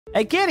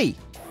Hey, kitty.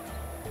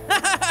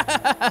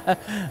 There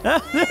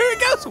it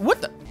goes. What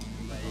the?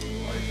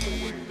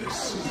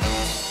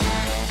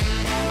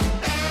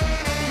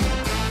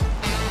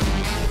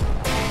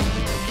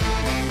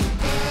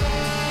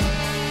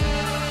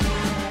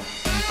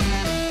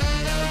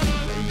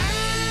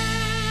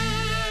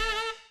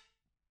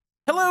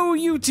 Hello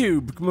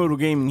YouTube, Camodo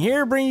Gaming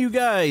here, bringing you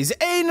guys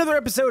another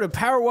episode of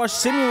PowerWash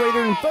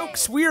Simulator, and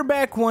folks, we are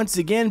back once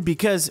again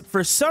because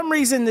for some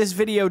reason this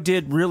video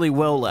did really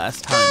well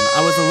last time.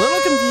 I was a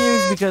little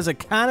confused because I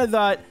kind of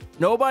thought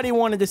nobody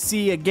wanted to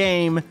see a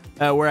game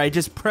where I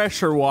just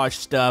pressure wash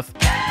stuff.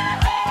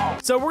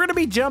 So we're going to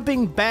be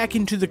jumping back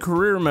into the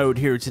career mode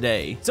here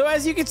today. So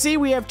as you can see,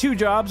 we have two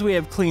jobs. We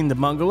have clean the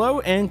bungalow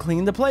and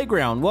clean the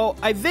playground. Well,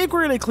 I think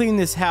we're going to clean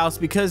this house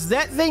because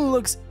that thing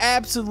looks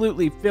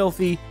absolutely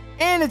filthy.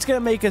 And it's gonna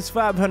make us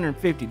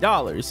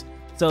 $550.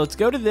 So let's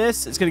go to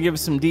this. It's gonna give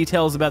us some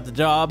details about the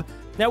job.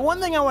 Now, one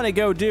thing I wanna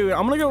go do,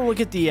 I'm gonna go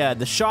look at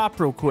the shop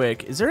real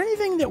quick. Is there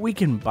anything that we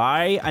can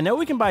buy? I know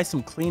we can buy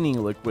some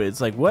cleaning liquids.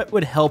 Like, what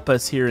would help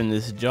us here in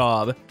this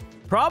job?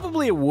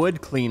 Probably a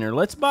wood cleaner.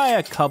 Let's buy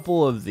a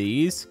couple of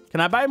these. Can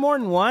I buy more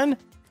than one?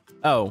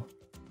 Oh,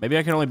 maybe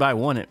I can only buy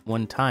one at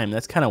one time.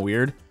 That's kind of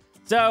weird.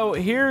 So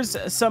here's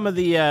some of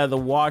the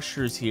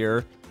washers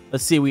here.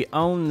 Let's see, we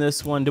own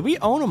this one. Do we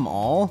own them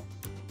all?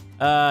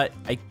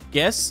 I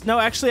guess. No,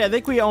 actually, I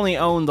think we only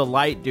own the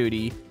light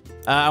duty.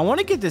 I want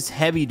to get this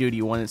heavy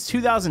duty one. It's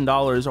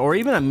 $2,000 or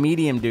even a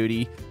medium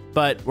duty,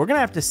 but we're going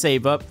to have to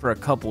save up for a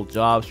couple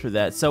jobs for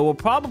that. So we'll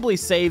probably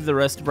save the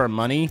rest of our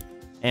money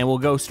and we'll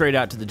go straight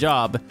out to the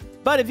job.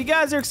 But if you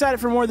guys are excited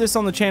for more of this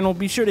on the channel,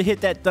 be sure to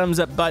hit that thumbs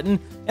up button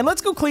and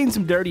let's go clean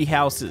some dirty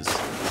houses.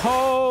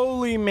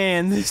 Holy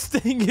man, this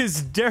thing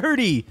is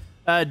dirty.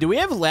 Do we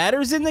have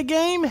ladders in the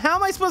game? How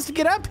am I supposed to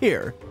get up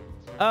here?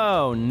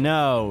 Oh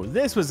no,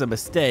 this was a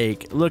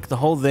mistake. Look, the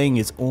whole thing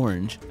is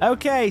orange.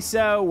 Okay,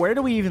 so where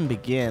do we even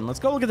begin? Let's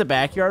go look at the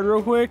backyard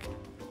real quick.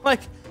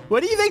 Like,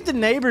 what do you think the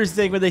neighbors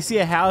think when they see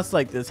a house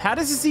like this? How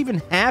does this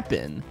even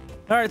happen?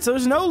 All right, so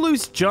there's no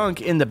loose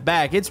junk in the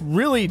back. It's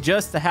really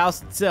just the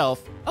house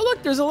itself. Oh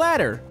look, there's a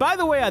ladder. By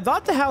the way, I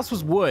thought the house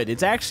was wood.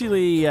 It's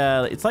actually,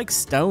 it's like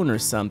stone or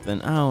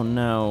something. Oh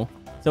no.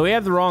 So we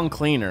have the wrong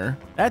cleaner.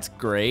 That's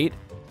great.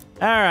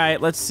 All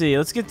right, let's see.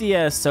 Let's get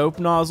the soap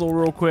nozzle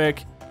real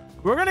quick.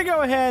 We're gonna go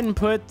ahead and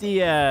put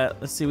the,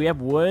 let's see, we have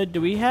wood.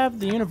 Do we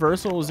have the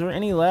universal? Is there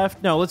any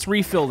left? No, let's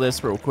refill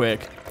this real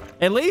quick.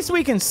 At least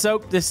we can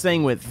soak this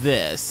thing with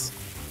this.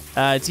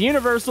 It's a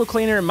universal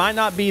cleaner. It might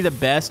not be the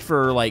best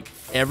for like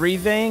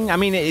everything. I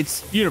mean,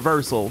 it's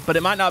universal, but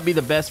it might not be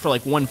the best for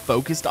like one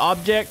focused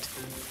object.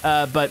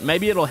 But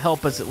maybe it'll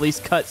help us at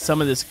least cut some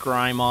of this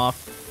grime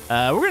off.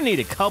 We're gonna need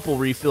a couple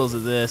refills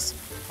of this.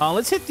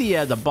 Let's hit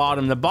the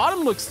bottom. The bottom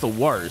looks the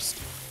worst.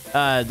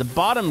 The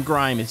bottom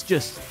grime is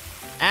just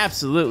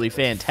absolutely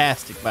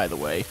fantastic, by the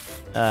way.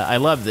 I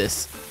love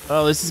this.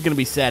 Oh, this is gonna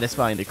be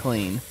satisfying to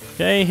clean.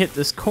 Okay, hit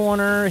this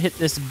corner, hit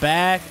this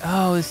back.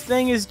 Oh, this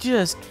thing is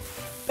just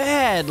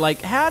bad.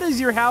 Like, how does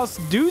your house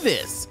do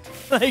this?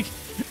 Like,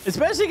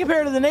 especially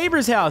compared to the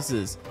neighbors'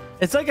 houses.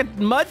 It's like a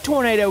mud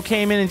tornado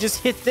came in and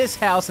just hit this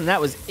house and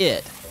that was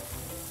it.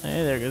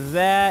 Okay, there goes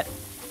that.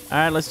 All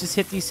right, let's just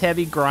hit these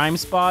heavy grime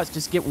spots.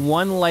 Just get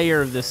one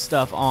layer of this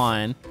stuff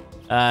on.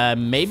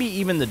 Maybe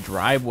even the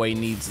driveway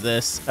needs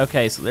this.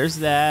 Okay, so there's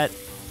that.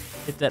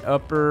 Hit that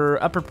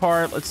upper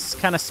part. Let's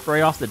kind of spray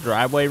off the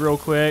driveway real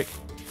quick.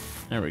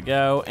 There we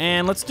go.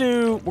 And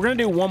we're gonna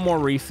do one more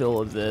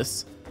refill of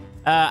this.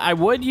 I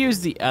would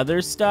use the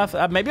other stuff.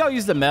 Maybe I'll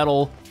use the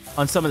metal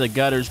on some of the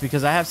gutters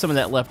because I have some of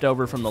that left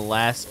over from the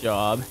last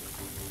job.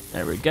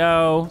 There we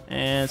go.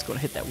 And it's gonna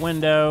hit that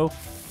window,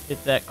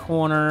 hit that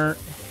corner,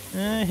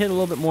 hit a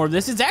little bit more of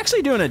this. It's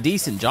actually doing a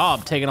decent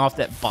job taking off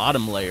that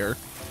bottom layer.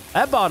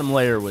 That bottom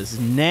layer was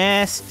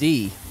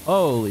nasty.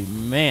 Holy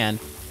man.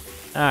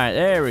 All right,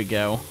 there we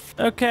go.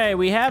 Okay,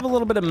 we have a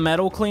little bit of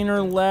metal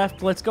cleaner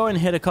left. Let's go ahead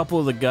and hit a couple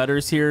of the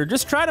gutters here.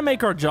 Just try to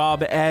make our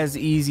job as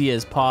easy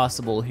as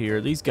possible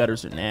here. These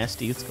gutters are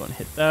nasty. Let's go ahead and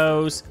hit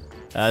those.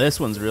 This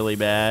one's really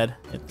bad.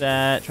 Hit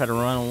that, try to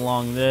run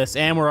along this.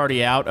 And we're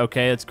already out.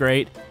 Okay, that's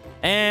great.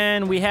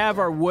 And we have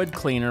our wood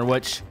cleaner,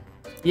 which,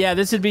 yeah,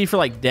 this would be for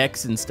like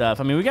decks and stuff.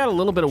 I mean, we got a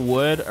little bit of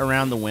wood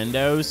around the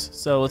windows,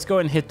 so let's go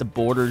ahead and hit the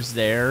borders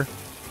there.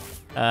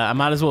 I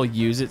might as well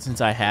use it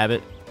since I have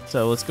it.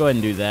 So let's go ahead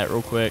and do that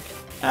real quick.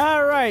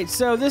 All right,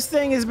 so this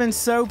thing has been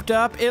soaped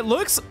up. It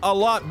looks a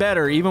lot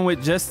better even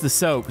with just the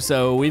soap.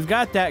 So we've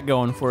got that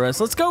going for us.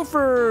 Let's see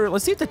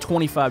if the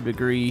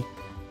 25-degree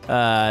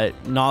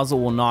nozzle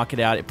will knock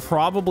it out. It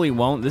probably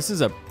won't. This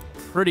is a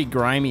pretty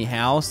grimy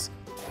house.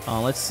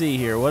 Let's see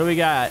here. What do we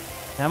got?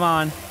 Come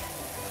on.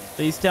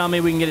 Please tell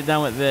me we can get it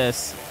done with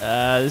this.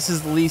 This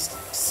is at least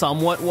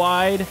somewhat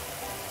wide.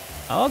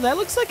 Oh, that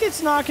looks like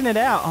it's knocking it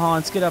out. Oh,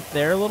 let's get up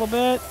there a little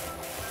bit.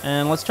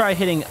 And let's try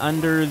hitting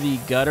under the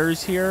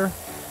gutters here.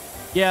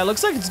 Yeah, it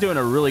looks like it's doing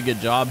a really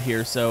good job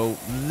here. So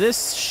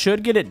this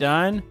should get it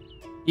done.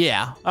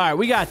 Yeah. All right,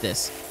 we got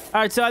this. All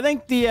right, so I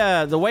think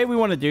the way we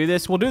want to do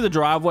this, we'll do the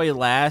driveway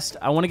last.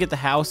 I want to get the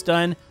house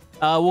done.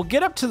 We'll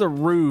get up to the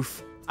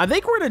roof. I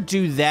think we're gonna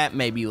do that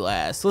maybe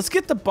last. Let's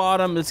get the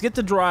bottom, let's get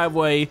the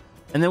driveway,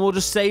 and then we'll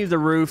just save the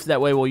roof. That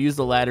way we'll use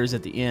the ladders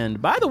at the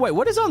end. By the way,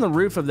 what is on the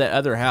roof of that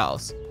other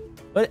house?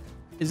 What,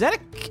 is that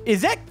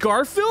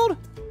Garfield?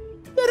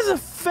 That is a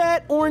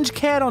fat orange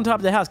cat on top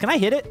of the house. Can I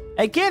hit it?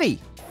 Hey, kitty.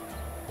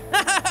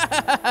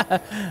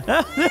 There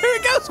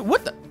it goes.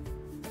 What the?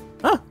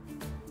 Huh,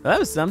 that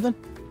was something.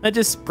 I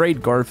just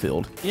sprayed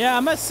Garfield. Yeah, I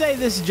must say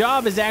this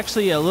job is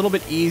actually a little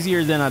bit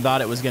easier than I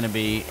thought it was gonna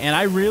be. And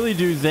I really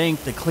do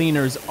think the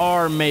cleaners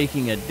are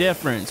making a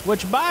difference,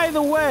 which by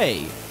the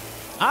way,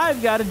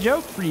 I've got a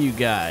joke for you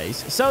guys.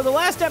 So the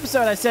last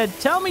episode I said,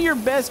 tell me your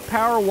best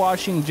power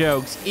washing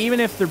jokes,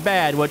 even if they're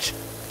bad, which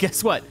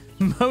guess what?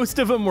 Most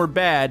of them were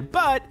bad,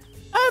 but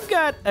I've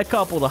got a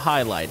couple to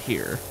highlight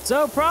here.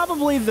 So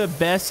probably the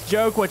best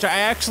joke, which I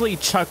actually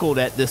chuckled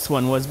at this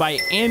one, was by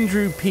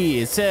Andrew P.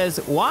 It says,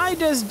 why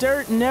does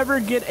dirt never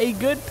get a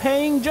good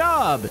paying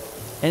job?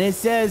 And it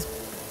says,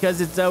 because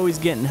it's always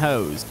getting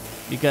hosed.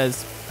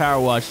 Because power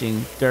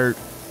washing, dirt,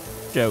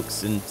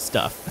 jokes, and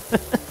stuff.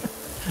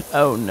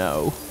 Oh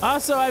no.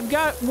 Also, I've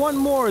got one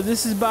more.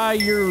 This is by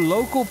your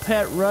local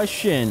pet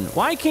Russian.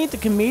 Why can't the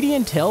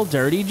comedian tell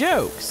dirty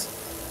jokes?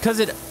 Because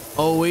it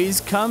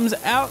always comes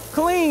out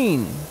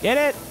clean. Get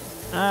it?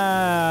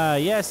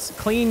 Yes,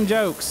 clean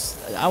jokes.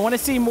 I want to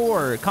see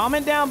more.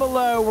 Comment down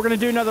below. We're going to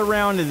do another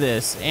round of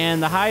this,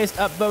 and the highest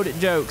upvoted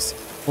jokes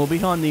will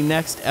be on the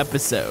next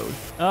episode.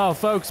 Oh,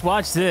 folks,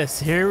 watch this.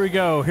 Here we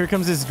go. Here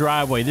comes this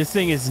driveway. This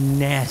thing is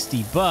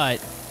nasty, but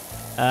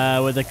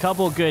with a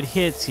couple good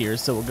hits here.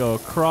 So we'll go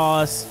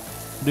across,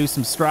 do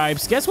some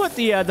stripes. Guess what?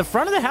 The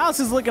front of the house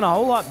is looking a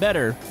whole lot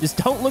better. Just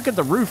don't look at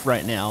the roof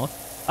right now.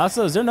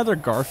 Also, is there another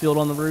Garfield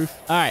on the roof?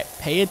 All right,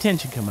 pay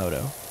attention,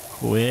 Camodo.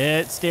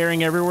 Quit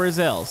staring everywhere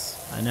else.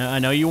 I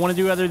know you want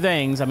to do other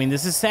things. I mean,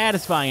 this is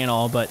satisfying and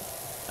all, but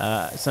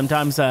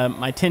sometimes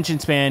my attention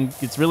span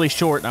gets really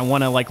short and I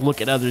want to like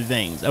look at other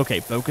things.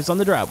 Okay, focus on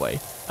the driveway.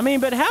 I mean,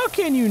 but how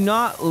can you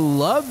not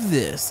love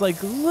this?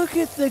 Like, look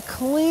at the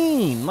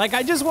clean. Like,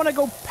 I just want to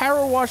go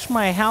power wash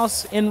my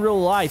house in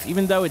real life,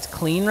 even though it's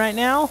clean right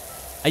now.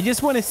 I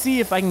just want to see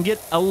if I can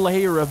get a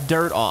layer of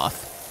dirt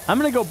off. I'm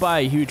going to go buy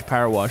a huge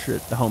power washer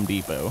at the Home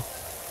Depot.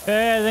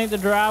 Okay, I think the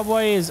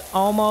driveway is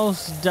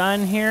almost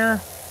done here.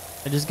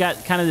 I just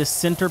got kind of this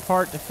center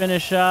part to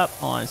finish up.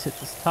 Oh, let's hit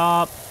this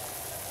top.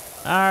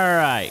 All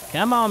right,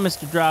 come on,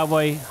 Mr.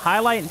 Driveway.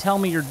 Highlight and tell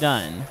me you're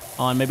done.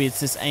 On maybe it's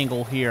this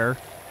angle here.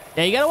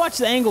 Yeah, you got to watch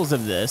the angles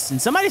of this.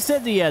 And somebody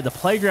said the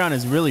playground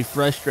is really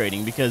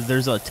frustrating because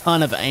there's a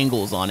ton of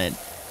angles on it.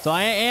 So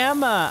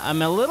I'm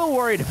a little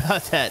worried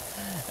about that.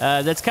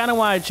 That's kind of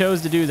why I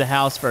chose to do the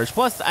house first.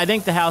 Plus, I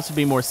think the house would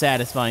be more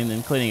satisfying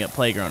than cleaning up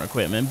playground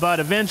equipment. But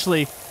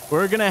eventually,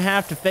 we're going to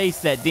have to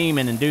face that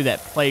demon and do that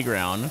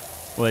playground.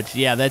 Which,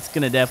 yeah, that's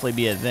going to definitely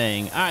be a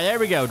thing. All right, there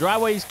we go.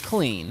 Driveway's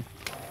clean.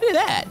 Look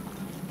at that.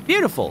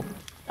 Beautiful.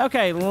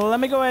 Okay, let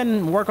me go ahead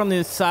and work on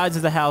the sides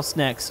of the house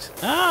next.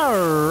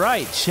 All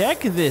right,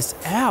 check this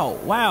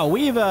out. Wow,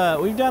 we've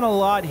done a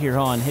lot here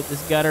on Hit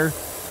This Gutter.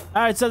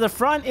 All right, so the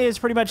front is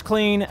pretty much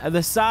clean.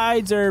 The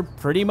sides are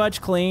pretty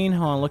much clean.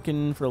 Hold on,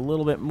 looking for a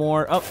little bit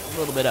more. Oh, a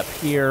little bit up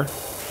here.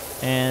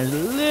 And a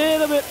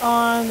little bit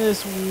on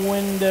this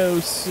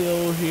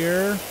windowsill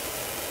here.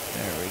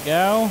 There we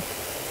go.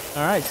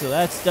 All right, so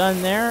that's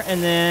done there.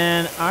 And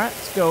then, all right,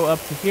 let's go up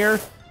to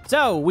here.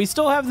 So we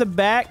still have the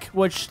back,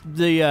 which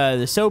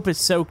the soap is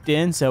soaked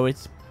in, so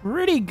it's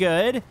pretty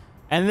good.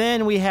 And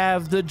then we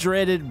have the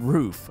dreaded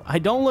roof. I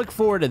don't look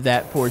forward to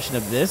that portion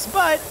of this,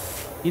 but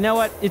you know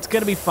what? It's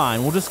going to be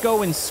fine. We'll just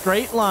go in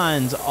straight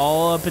lines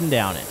all up and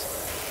down it.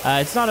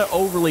 It's not an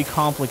overly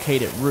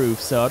complicated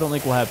roof, so I don't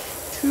think we'll have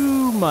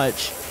too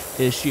much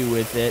issue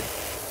with it.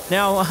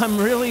 Now, I'm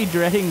really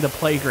dreading the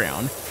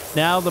playground.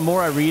 Now, the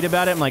more I read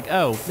about it, I'm like,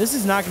 oh, this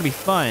is not going to be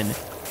fun.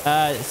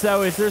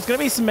 So if there's going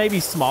to be some maybe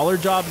smaller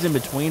jobs in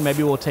between,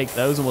 maybe we'll take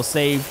those and we'll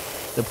save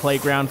the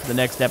playground for the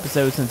next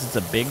episode since it's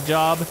a big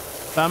job.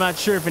 But I'm not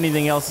sure if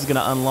anything else is going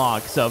to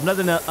unlock. So if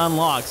nothing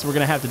unlocks, we're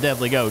going to have to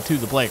definitely go to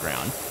the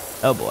playground.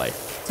 Oh boy.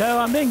 So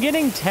I've been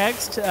getting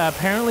text.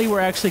 Apparently we're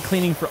actually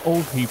cleaning for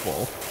old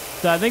people.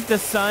 So I think the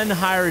son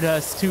hired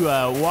us to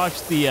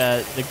watch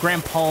the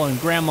grandpa and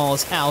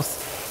grandma's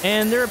house.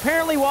 And they're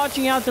apparently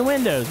watching out the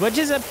windows, which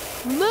is a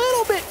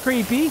little bit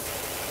creepy.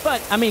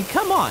 But, I mean,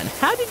 come on.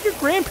 How did your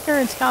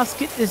grandparents' house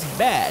get this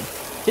bad?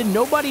 Did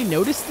nobody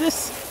notice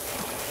this?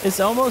 This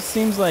almost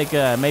seems like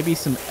maybe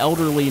some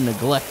elderly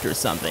neglect or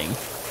something.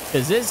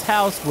 Because this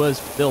house was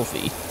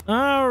filthy.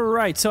 All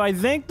right, so I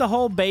think the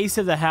whole base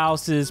of the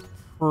house is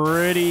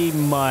pretty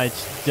much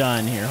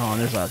done here. Hold on,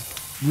 there's a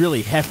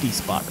really hefty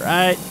spot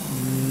right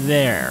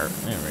there.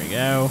 There we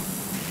go.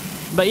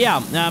 But yeah,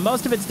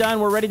 most of it's done.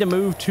 We're ready to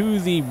move to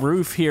the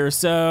roof here.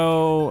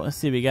 So let's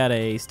see, we got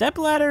a step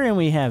ladder and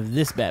we have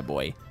this bad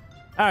boy.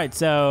 All right,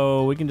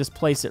 so we can just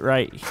place it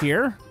right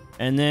here.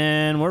 And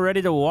then we're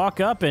ready to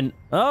walk up and,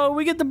 oh,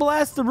 we get to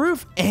blast the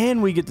roof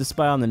and we get to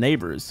spy on the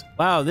neighbors.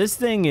 Wow, this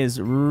thing is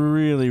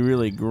really,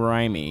 really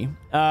grimy.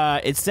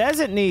 It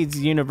says it needs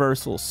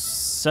universal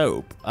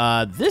soap.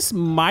 This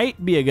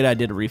might be a good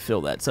idea to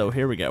refill that. So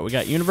here we go. We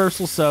got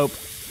universal soap.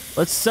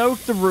 Let's soak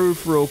the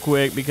roof real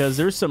quick because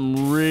there's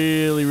some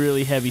really,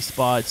 really heavy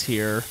spots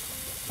here.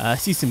 I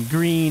see some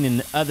green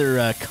and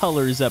other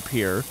colors up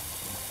here.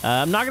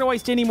 I'm not going to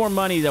waste any more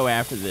money, though,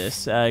 after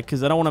this,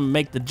 because I don't want to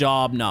make the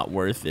job not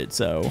worth it.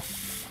 So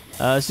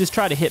let's just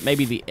try to hit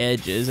maybe the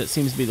edges. That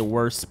seems to be the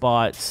worst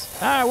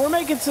spots. All right, we're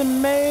making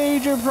some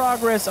major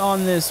progress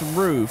on this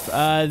roof.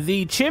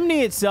 The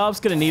chimney itself is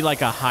going to need,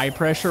 like, a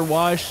high-pressure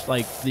wash,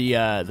 like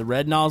the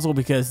red nozzle,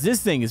 because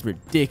this thing is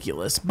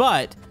ridiculous.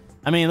 But,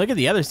 I mean, look at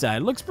the other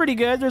side. It looks pretty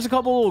good. There's a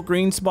couple little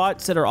green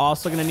spots that are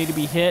also going to need to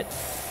be hit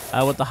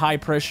with the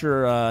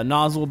high-pressure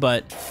nozzle,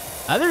 but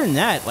other than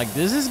that, like,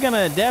 this is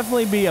gonna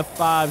definitely be a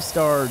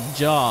 5-star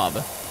job.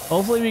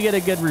 Hopefully we get a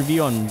good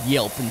review on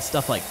Yelp and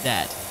stuff like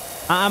that.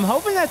 I'm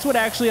hoping that's what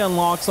actually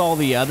unlocks all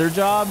the other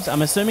jobs.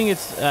 I'm assuming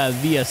it's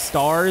via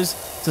stars.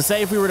 So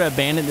say if we were to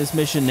abandon this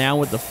mission now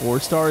with the 4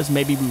 stars,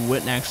 maybe we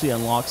wouldn't actually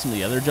unlock some of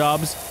the other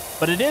jobs.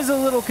 But it is a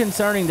little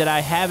concerning that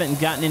I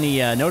haven't gotten any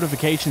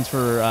notifications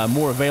for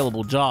more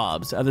available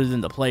jobs other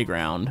than the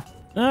playground.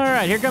 All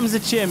right, here comes the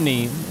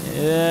chimney.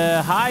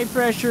 High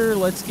pressure,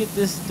 let's get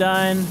this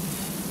done.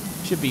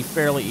 Should be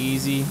fairly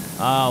easy.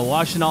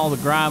 Washing all the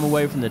grime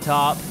away from the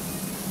top.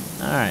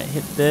 All right,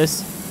 hit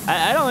this.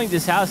 I don't think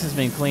this house has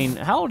been cleaned.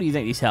 How old do you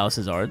think these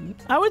houses are?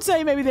 I would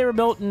say maybe they were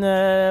built in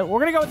the... We're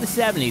going to go with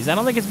the 70s. I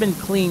don't think it's been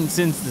cleaned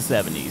since the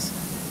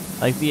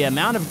 70s. Like, the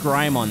amount of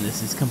grime on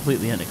this is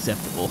completely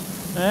unacceptable.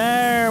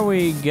 There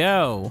we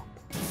go.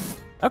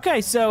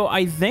 Okay, so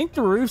I think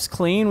the roof's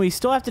clean. We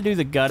still have to do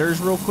the gutters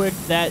real quick.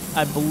 That,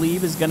 I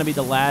believe, is going to be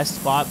the last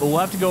spot. But we'll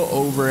have to go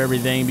over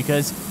everything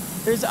because...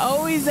 there's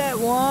always that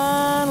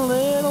one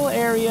little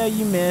area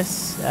you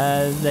miss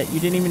that you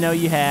didn't even know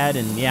you had,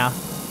 and yeah,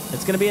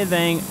 it's gonna be a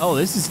thing. Oh,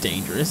 this is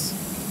dangerous.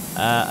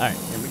 All right,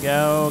 here we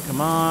go. Come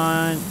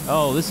on.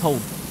 Oh, this whole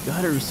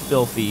gutter's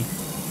filthy.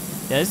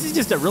 Yeah, this is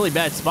just a really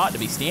bad spot to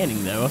be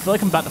standing, though. I feel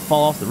like I'm about to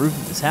fall off the roof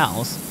of this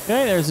house.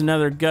 Okay, there's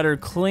another gutter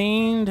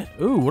cleaned.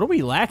 Ooh, what are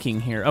we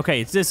lacking here?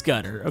 Okay, it's this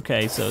gutter.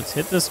 Okay, so let's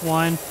hit this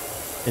one.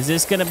 Is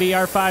this gonna be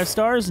our 5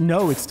 stars?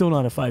 No, it's still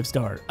not a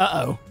 5-star.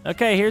 Uh-oh.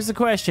 Okay, here's the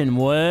question.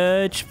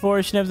 Which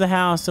portion of the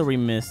house are we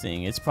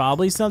missing? It's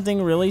probably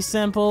something really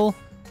simple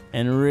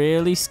and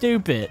really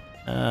stupid.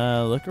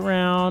 Look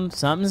around.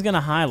 Something's gonna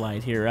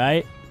highlight here,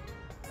 right?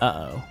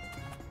 Uh-oh.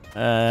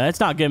 That's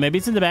not good. Maybe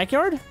it's in the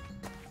backyard?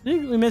 I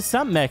think we missed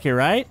something back here,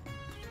 right?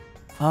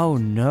 Oh,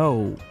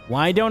 no.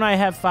 Why don't I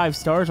have 5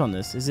 stars on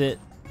this? Is it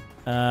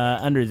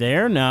under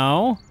there?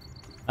 No.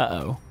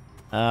 Uh-oh.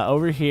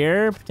 Over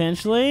here,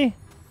 potentially?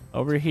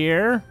 Over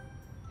here.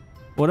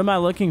 What am I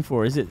looking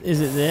for? Is it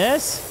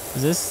this?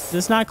 Is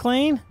this not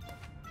clean?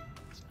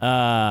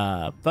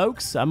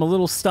 Folks, I'm a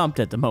little stumped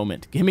at the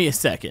moment. Give me a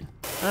second.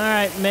 All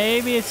right,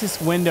 maybe it's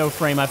this window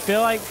frame. I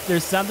feel like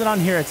there's something on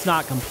here that's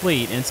not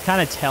complete, and it's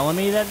kind of telling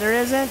me that there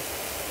isn't.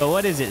 But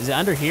what is it? Is it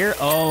under here?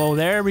 Oh,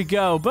 there we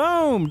go.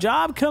 Boom,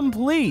 job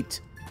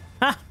complete.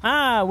 Ha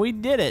ha, we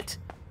did it.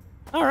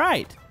 All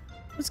right.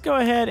 Let's go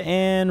ahead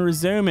and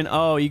resume, and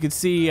oh, you can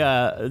see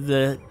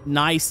the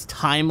nice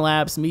time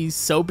lapse, me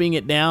soaping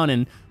it down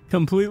and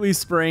completely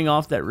spraying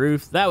off that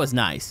roof. That was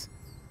nice.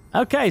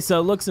 Okay, so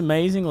it looks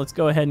amazing. Let's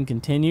go ahead and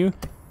continue.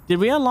 Did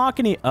we unlock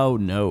any? Oh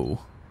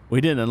no,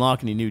 we didn't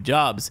unlock any new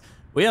jobs.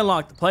 We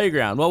unlocked the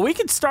playground. Well, we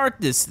could start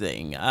this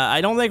thing. I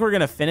don't think we're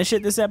gonna finish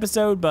it this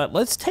episode, but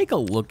let's take a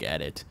look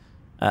at it.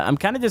 I'm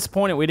kind of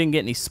disappointed we didn't get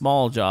any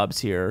small jobs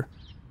here.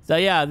 So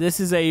yeah,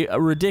 this is a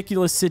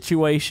ridiculous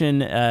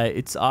situation.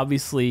 It's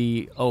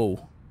obviously,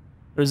 oh,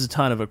 there's a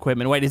ton of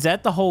equipment. Wait, is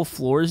that the whole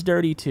floor is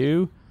dirty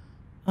too?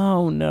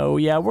 Oh no,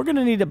 yeah, we're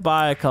gonna need to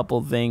buy a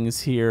couple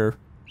things here.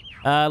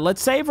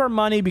 Let's save our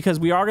money because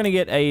we are gonna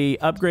get a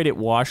upgraded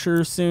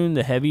washer soon,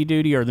 the heavy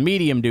duty or the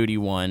medium duty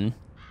one.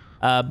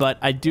 But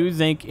I do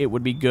think it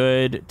would be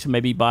good to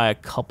maybe buy a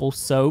couple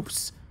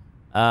soaps.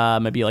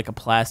 Maybe like a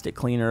plastic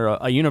cleaner,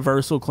 a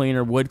universal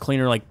cleaner, wood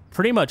cleaner, like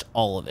pretty much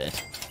all of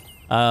it.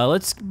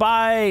 Let's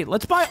buy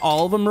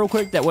all of them real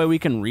quick. That way we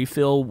can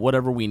refill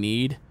whatever we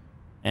need.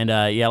 And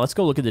yeah, let's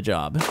go look at the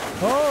job.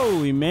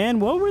 Holy man,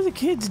 what were the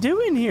kids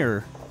doing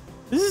here?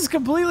 This is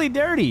completely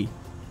dirty.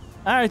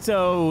 All right,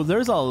 so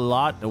there's a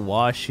lot to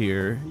wash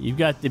here. You've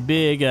got the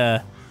big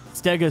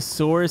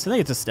Stegosaurus. I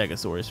think it's a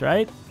Stegosaurus,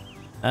 right?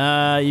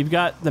 You've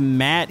got the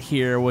mat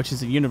here, which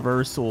is a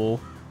universal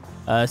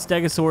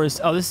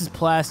Stegosaurus. Oh, this is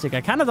plastic. I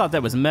kind of thought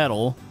that was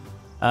metal.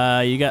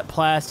 You got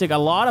plastic, a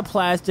lot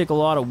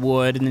of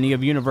wood, and then you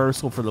have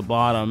universal for the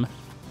bottom.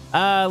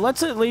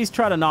 Let's at least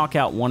try to knock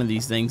out one of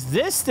these things.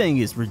 This thing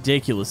is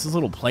ridiculous. This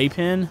little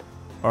playpen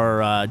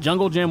or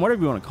jungle gym,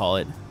 whatever you want to call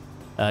it.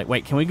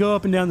 Wait, can we go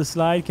up and down the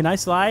slide? Can I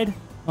slide?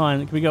 Hold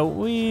on, can we go?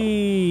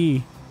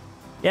 Whee!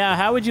 Yeah,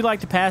 how would you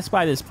like to pass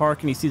by this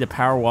park and you see the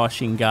power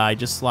washing guy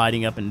just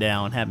sliding up and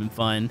down, having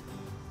fun?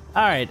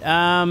 All right,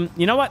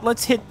 you know what?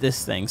 Let's hit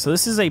this thing. So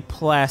this is a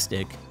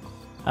plastic.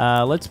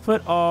 Let's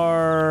put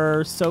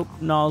our soap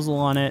nozzle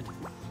on it.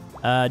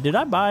 Did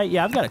I buy it?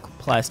 Yeah, I've got a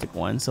plastic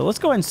one. So let's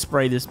go ahead and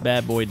spray this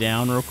bad boy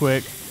down real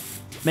quick.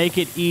 Make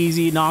it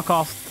easy. Knock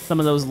off some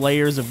of those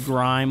layers of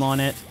grime on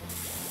it.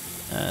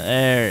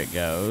 There it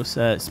goes.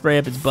 Spray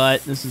up its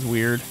butt. This is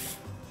weird.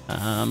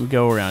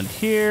 Go around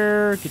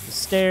here. Get the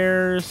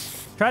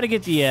stairs. Try to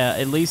get the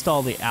at least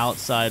all the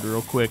outside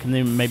real quick, and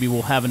then maybe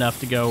we'll have enough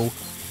to go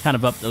kind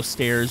of up those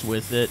stairs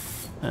with it.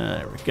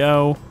 There we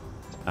go. All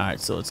right,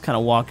 so let's kind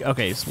of walk.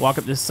 Okay, let's walk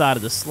up this side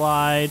of the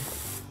slide.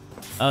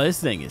 Oh, this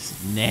thing is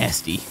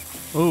nasty.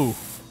 Ooh.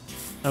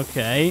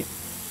 Okay.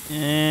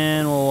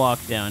 And we'll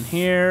walk down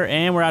here,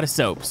 and we're out of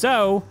soap.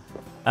 So,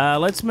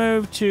 let's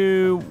move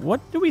to, what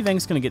do we think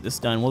is going to get this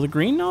done? Will the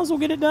green nozzle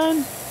get it done?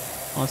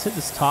 Let's hit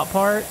this top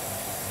part.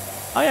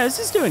 Oh, yeah, this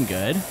is doing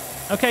good.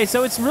 Okay,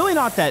 so it's really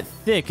not that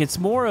thick. It's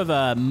more of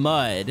a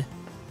mud.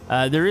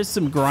 There is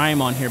some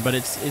grime on here, but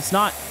it's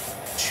not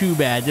too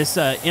bad. This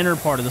inner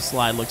part of the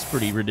slide looks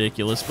pretty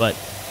ridiculous, but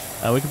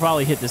we could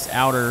probably hit this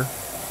outer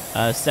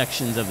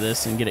sections of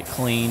this and get it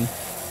clean.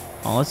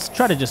 Let's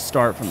try to just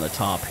start from the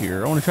top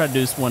here. I want to try to do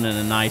this one in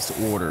a nice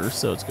order.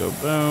 So let's go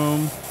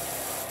boom.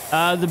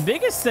 The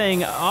biggest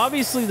thing,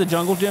 obviously the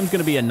jungle gym is going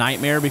to be a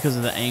nightmare because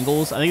of the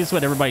angles. I think that's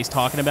what everybody's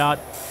talking about.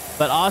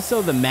 But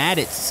also the mat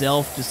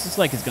itself just looks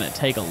like it's going to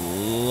take a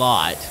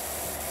lot.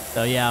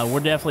 So yeah,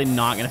 we're definitely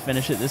not going to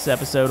finish it this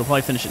episode. We'll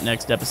probably finish it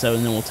next episode,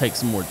 and then we'll take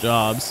some more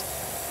jobs.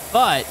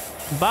 But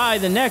by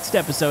the next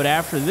episode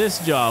after this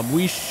job,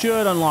 we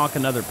should unlock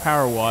another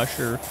power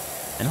washer,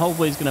 and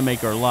hopefully it's going to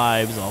make our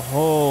lives a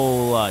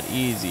whole lot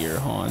easier.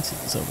 Hold on, let's hit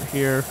this over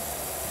here.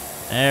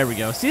 There we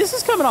go. See, this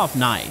is coming off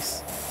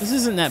nice. This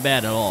isn't that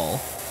bad at all.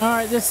 All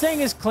right, this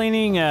thing is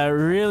cleaning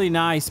really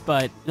nice,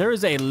 but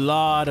there's a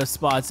lot of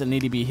spots that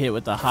need to be hit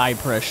with the high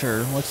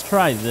pressure. Let's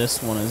try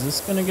this one. Is this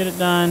going to get it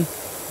done?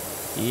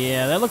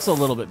 Yeah, that looks a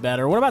little bit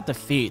better. What about the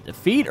feet? The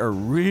feet are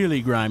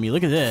really grimy.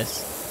 Look at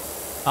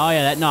this. Oh,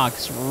 yeah, that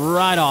knocks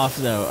right off,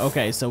 though.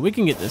 Okay, so we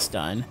can get this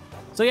done.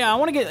 So, yeah, I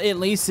want to get at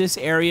least this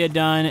area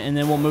done, and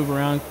then we'll move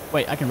around.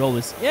 Wait, I can roll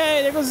this.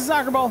 Yay, there goes the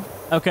soccer ball.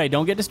 Okay,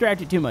 don't get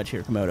distracted too much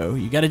here,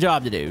 Camodo. You got a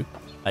job to do.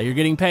 You're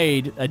getting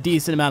paid a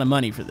decent amount of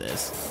money for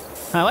this.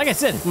 Like I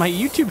said, if my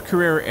YouTube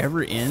career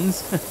ever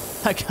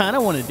ends, I kind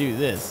of want to do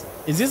this.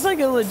 Is this like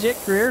a legit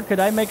career?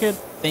 Could I make a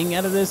thing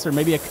out of this, or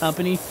maybe a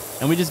company,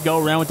 and we just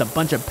go around with a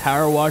bunch of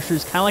power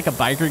washers, kind of like a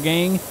biker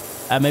gang?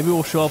 Maybe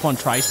we'll show up on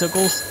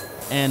tricycles,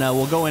 and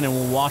we'll go in and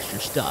we'll wash your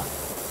stuff,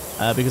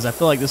 because I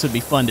feel like this would be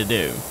fun to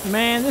do.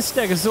 Man, this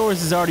Stegosaurus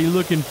is already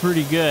looking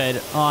pretty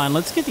good.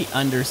 Let's get the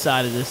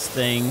underside of this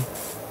thing.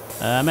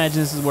 I imagine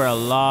this is where a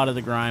lot of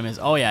the grime is.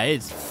 Oh yeah,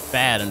 it's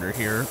bad under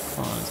here.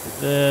 Let's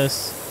get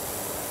this.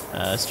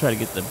 Let's try to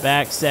get the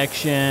back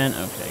section.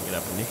 Okay, get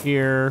up into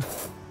here.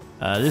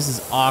 This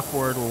is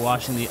awkward. We're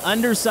washing the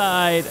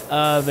underside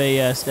of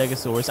a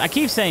Stegosaurus. I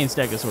keep saying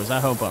Stegosaurus.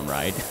 I hope I'm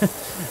right.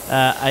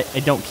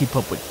 I don't keep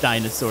up with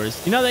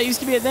dinosaurs. You know, that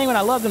used to be a thing when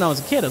I loved when I was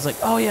a kid. I was like,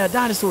 oh yeah,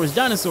 dinosaurs.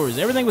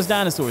 Everything was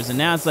dinosaurs. And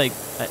now it's like,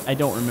 I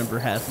don't remember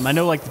half of them. I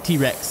know like the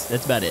T-Rex.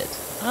 That's about it.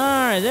 All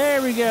right,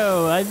 there we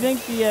go. I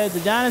think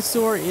the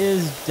dinosaur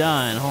is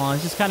done. Hold on,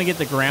 let's just kind of get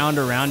the ground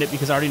around it,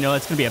 because I already know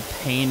that's going to be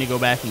a pain to go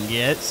back and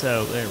get.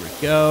 So there we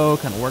go.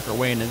 Kind of work our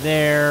way into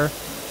there.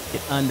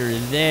 Get under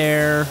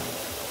there.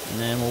 And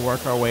then we'll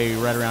work our way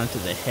right around to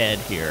the head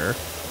here.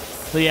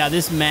 So yeah,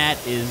 this mat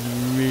is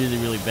really,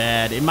 really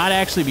bad. It might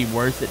actually be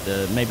worth it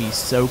to maybe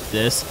soak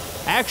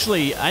this.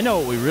 Actually, I know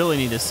what we really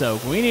need to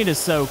soak. We need to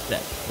soak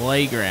that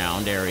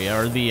playground area,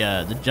 or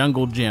the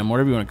jungle gym,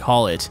 whatever you want to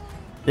call it.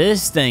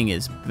 This thing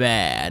is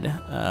bad.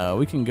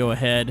 We can go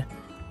ahead.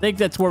 I think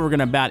that's where we're going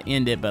to about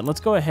end it, but let's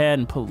go ahead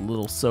and put a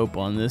little soap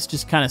on this.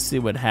 Just kind of see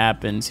what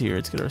happens here.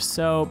 Let's get our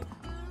soap.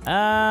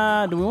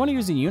 Do we want to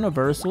use a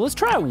universal? Let's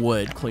try a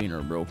wood cleaner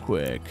real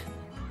quick.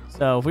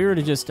 So if we were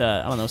to just,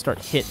 I don't know,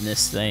 start hitting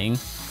this thing.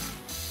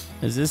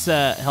 Is this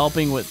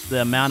helping with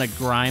the amount of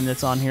grime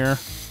that's on here?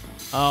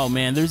 Oh,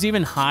 man, there's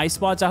even high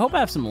spots. I hope I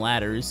have some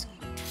ladders,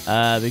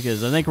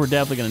 because I think we're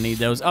definitely going to need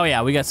those. Oh,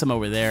 yeah, we got some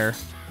over there.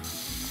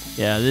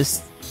 Yeah,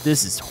 this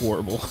is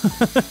horrible.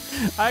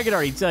 I can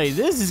already tell you,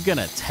 this is going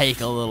to take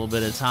a little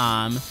bit of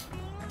time.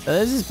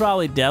 This is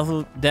probably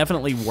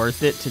definitely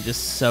worth it to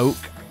just soak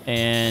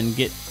and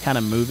get kind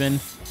of moving.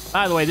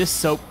 By the way, this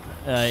soap,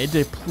 it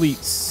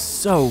depletes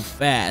so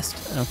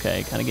fast.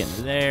 Okay, kind of getting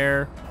to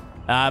there.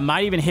 I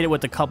might even hit it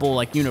with a couple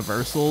like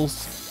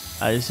universals.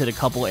 I just hit a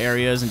couple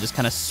areas and just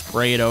kind of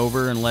spray it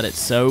over and let it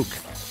soak.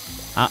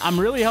 I'm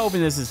really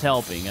hoping this is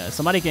helping.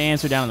 Somebody can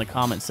answer down in the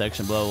comment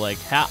section below, like,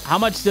 how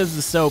much does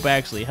the soap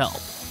actually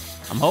help?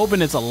 I'm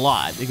hoping it's a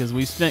lot, because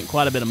we spent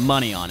quite a bit of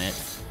money on it.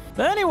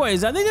 But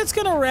anyways, I think that's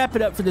going to wrap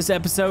it up for this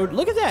episode.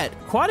 Look at that.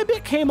 Quite a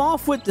bit came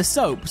off with the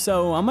soap,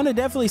 so I'm going to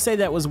definitely say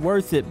that was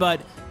worth it.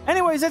 But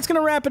anyways, that's going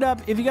to wrap it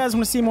up. If you guys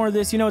want to see more of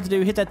this, you know what to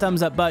do. Hit that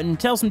thumbs up button.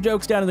 Tell some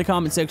jokes down in the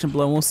comment section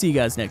below, and we'll see you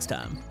guys next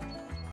time.